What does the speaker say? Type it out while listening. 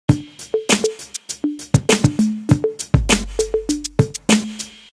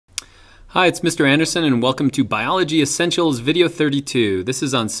Hi, it's Mr. Andersen and welcome to Biology Essentials Video 32. This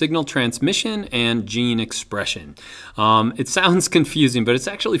is on signal transmission and gene expression. It sounds confusing, but it's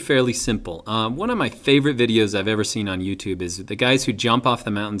actually fairly simple. One of my favorite videos I've ever seen on YouTube is the guys who jump off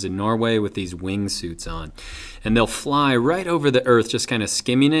the mountains in Norway with these wingsuits on. And they'll fly right over the earth, just kind of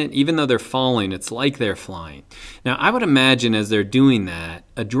skimming it. Even though they're falling, it's like they're flying. Now, I would imagine as they're doing that,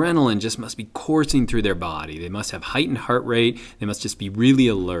 adrenaline just must be coursing through their body. They must have heightened heart rate. They must just be really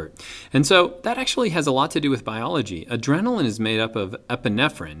alert. And so that actually has a lot to do with biology. Adrenaline is made up of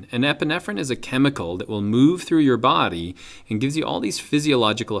epinephrine, and epinephrine is a chemical that will move through your body and gives you all these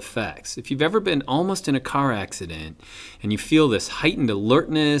physiological effects. If you've ever been almost in a car accident and you feel this heightened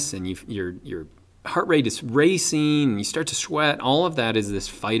alertness and your heart rate is racing and you start to sweat, all of that is this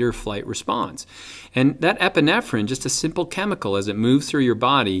fight or flight response. And that epinephrine, just a simple chemical, as it moves through your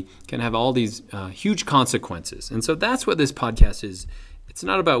body, can have all these huge consequences. And so that's what this podcast is. It's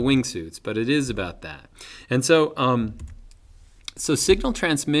not about wingsuits, but it is about that. And so signal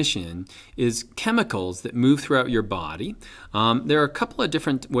transmission is chemicals that move throughout your body. There are a couple of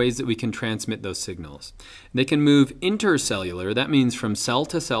different ways that we can transmit those signals. They can move intercellular, that means from cell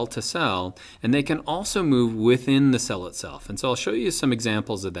to cell to cell, and they can also move within the cell itself. And so I'll show you some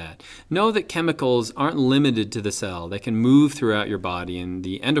examples of that. Know that chemicals aren't limited to the cell. They can move throughout your body, and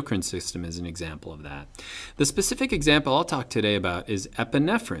the endocrine system is an example of that. The specific example I'll talk today about is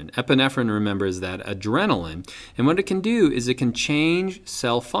epinephrine. Epinephrine, remember, is that adrenaline, and what it can do is it can change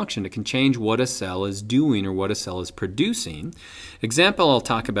cell function. It can change what a cell is doing or what a cell is producing. Example I'll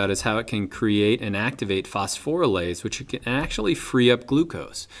talk about is how it can create and activate phosphorylase, which can actually free up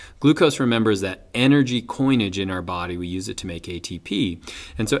glucose. Glucose, remember, is that energy coinage in our body. We use it to make ATP.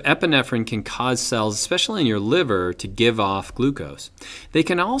 And so epinephrine can cause cells, especially in your liver, to give off glucose. They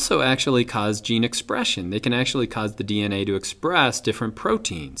can also actually cause gene expression. They can actually cause the DNA to express different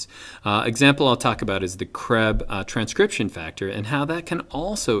proteins. Example I'll talk about is the CREB transcription factor and how that can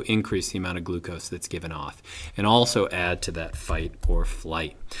also increase the amount of glucose that's given off and also add to that fight or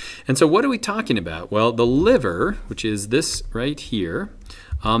flight. And so what are we talking about? Well, the liver, which is this right here,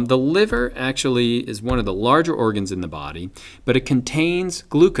 the liver actually is one of the larger organs in the body, but it contains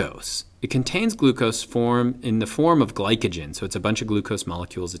glucose. It contains glucose in the form of glycogen, so it's a bunch of glucose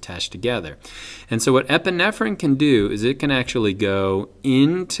molecules attached together. And so what epinephrine can do is it can actually go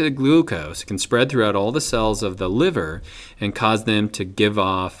into glucose. It can spread throughout all the cells of the liver and cause them to give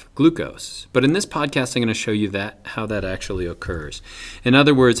off glucose. But in this podcast, I'm going to show you how that actually occurs. In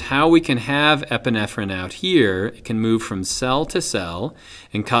other words, how we can have epinephrine out here. It can move from cell to cell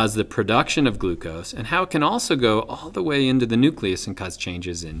and cause the production of glucose, and how it can also go all the way into the nucleus and cause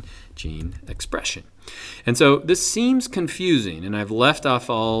changes in gene expression. And so this seems confusing, and I've left off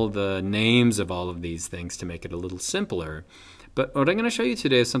all the names of all of these things to make it a little simpler. But what I'm going to show you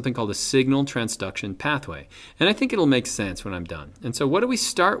today is something called a signal transduction pathway. And I think it'll make sense when I'm done. And so what do we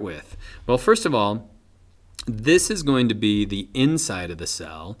start with? Well, first of all, this is going to be the inside of the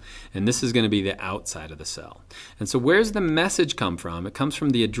cell, and this is going to be the outside of the cell. And so where's the message come from? It comes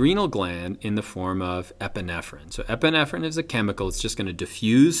from the adrenal gland in the form of epinephrine. So epinephrine is a chemical. It's just going to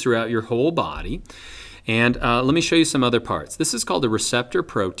diffuse throughout your whole body. And let me show you some other parts. This is called a receptor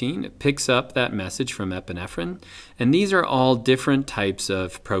protein. It picks up that message from epinephrine. And these are all different types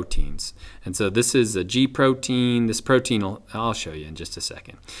of proteins. And so this is a G protein. This protein, I'll show you in just a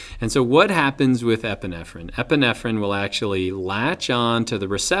second. And so what happens with epinephrine? Epinephrine will actually latch on to the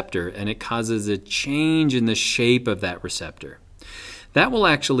receptor, and it causes a change in the shape of that receptor. That will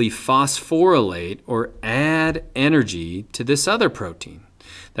actually phosphorylate or add energy to this other protein.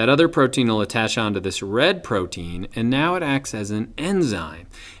 That other protein will attach onto this red protein, and now it acts as an enzyme.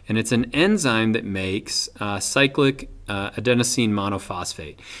 And it's an enzyme that makes cyclic adenosine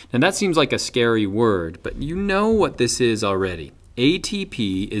monophosphate. Now that seems like a scary word, but you know what this is already.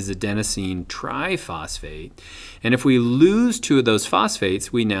 ATP is adenosine triphosphate, and if we lose two of those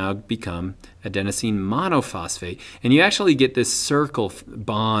phosphates, we now become adenosine monophosphate, and you actually get this circle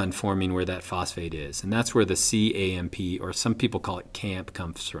bond forming where that phosphate is, and that's where the CAMP, or some people call it CAMP,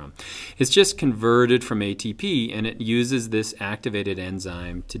 comes from. It's just converted from ATP, and it uses this activated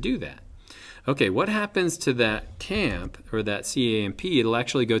enzyme to do that. Okay, what happens to that CAMP, or that CAMP? It'll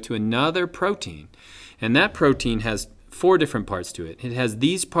actually go to another protein, and that protein has four different parts to it. It has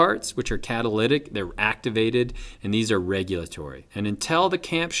these parts, which are catalytic, they're activated, and these are regulatory. And until the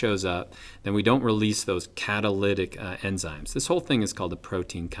CAMP shows up, then we don't release those catalytic enzymes. This whole thing is called a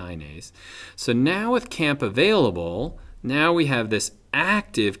protein kinase. So now with CAMP available, now we have this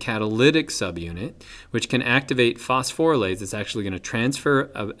active catalytic subunit, which can activate phosphorylase. It's actually going to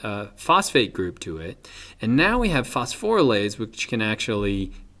transfer a phosphate group to it. And now we have phosphorylase, which can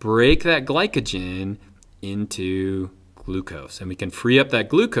actually break that glycogen into glucose, and we can free up that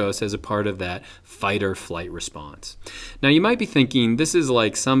glucose as a part of that fight or flight response. Now you might be thinking this is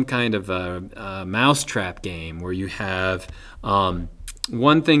like some kind of a mousetrap game where you have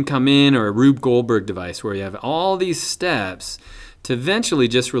one thing come in, or a Rube Goldberg device where you have all these steps to eventually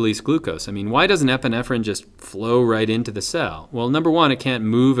just release glucose. I mean, why doesn't epinephrine just flow right into the cell? Well, number one, it can't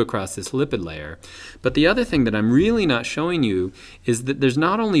move across this lipid layer. But the other thing that I'm really not showing you is that there's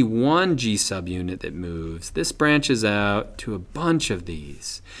not only one G subunit that moves. This branches out to a bunch of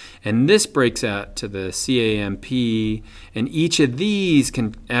these. And this breaks out to the CAMP, and each of these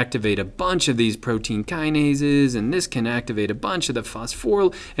can activate a bunch of these protein kinases, and this can activate a bunch of the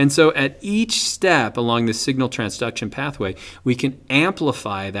phosphoryl. And so at each step along the signal transduction pathway, we can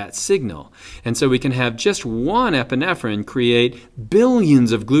amplify that signal. And so we can have just one epinephrine create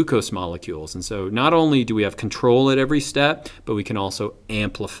billions of glucose molecules. And so not only do we have control at every step, but we can also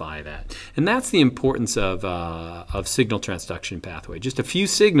amplify that. And that's the importance of signal transduction pathway. Just a few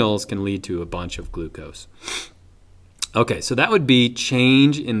signals can lead to a bunch of glucose. Okay, so that would be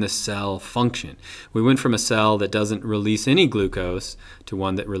change in the cell function. We went from a cell that doesn't release any glucose to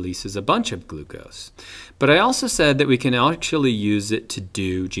one that releases a bunch of glucose. But I also said that we can actually use it to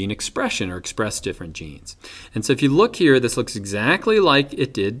do gene expression or express different genes. And so if you look here, this looks exactly like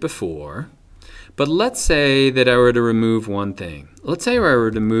it did before. But let's say that I were to remove one thing. Let's say I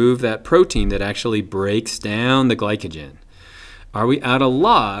were to remove that protein that actually breaks down the glycogen. Are we out of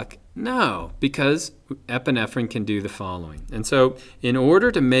luck? No, because epinephrine can do the following. And so in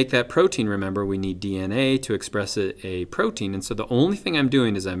order to make that protein, remember, we need DNA to express a protein. And so the only thing I'm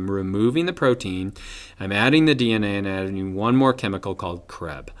doing is I'm removing the protein, I'm adding the DNA, and adding one more chemical called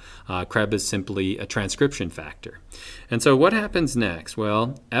CREB. CREB is simply a transcription factor. And so what happens next?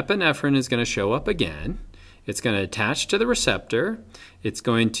 Well, epinephrine is going to show up again. It's going to attach to the receptor. It's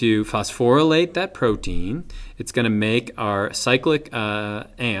going to phosphorylate that protein. It's going to make our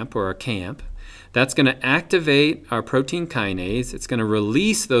CyclicAMP or our CAMP. That's going to activate our protein kinase. It's going to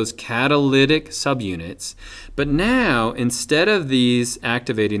release those catalytic subunits. But now, instead of these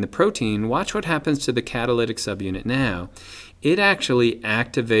activating the protein, watch what happens to the catalytic subunit now. It actually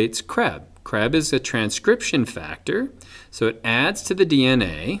activates CREB. CREB is a transcription factor, so it adds to the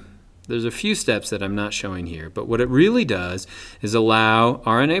DNA. There's a few steps that I'm not showing here, but what it really does is allow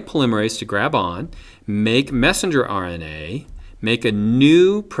RNA polymerase to grab on, make messenger RNA, make a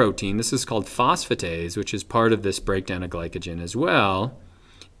new protein. This is called phosphatase, which is part of this breakdown of glycogen as well.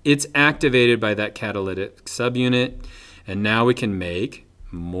 It's activated by that catalytic subunit, and now we can make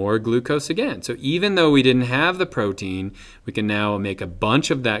more glucose again. So even though we didn't have the protein, we can now make a bunch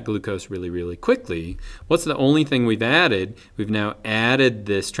of that glucose really, really quickly. What's the only thing we've added? We've now added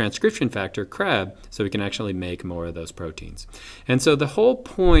this transcription factor, CREB, so we can actually make more of those proteins. And so the whole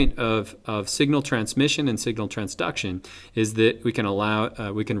point of signal transmission and signal transduction is that we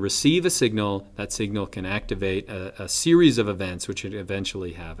can receive a signal. That signal can activate a series of events which would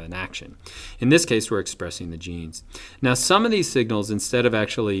eventually have an action. In this case, we're expressing the genes. Now, some of these signals, instead of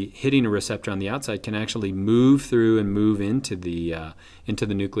actually hitting a receptor on the outside, can actually move through and move into the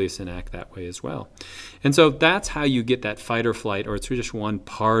nucleus and act that way as well. And so that's how you get that fight or flight, or it's just one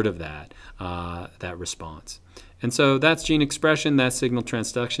part of that response. And so that's gene expression, that's signal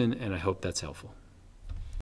transduction, and I hope that's helpful.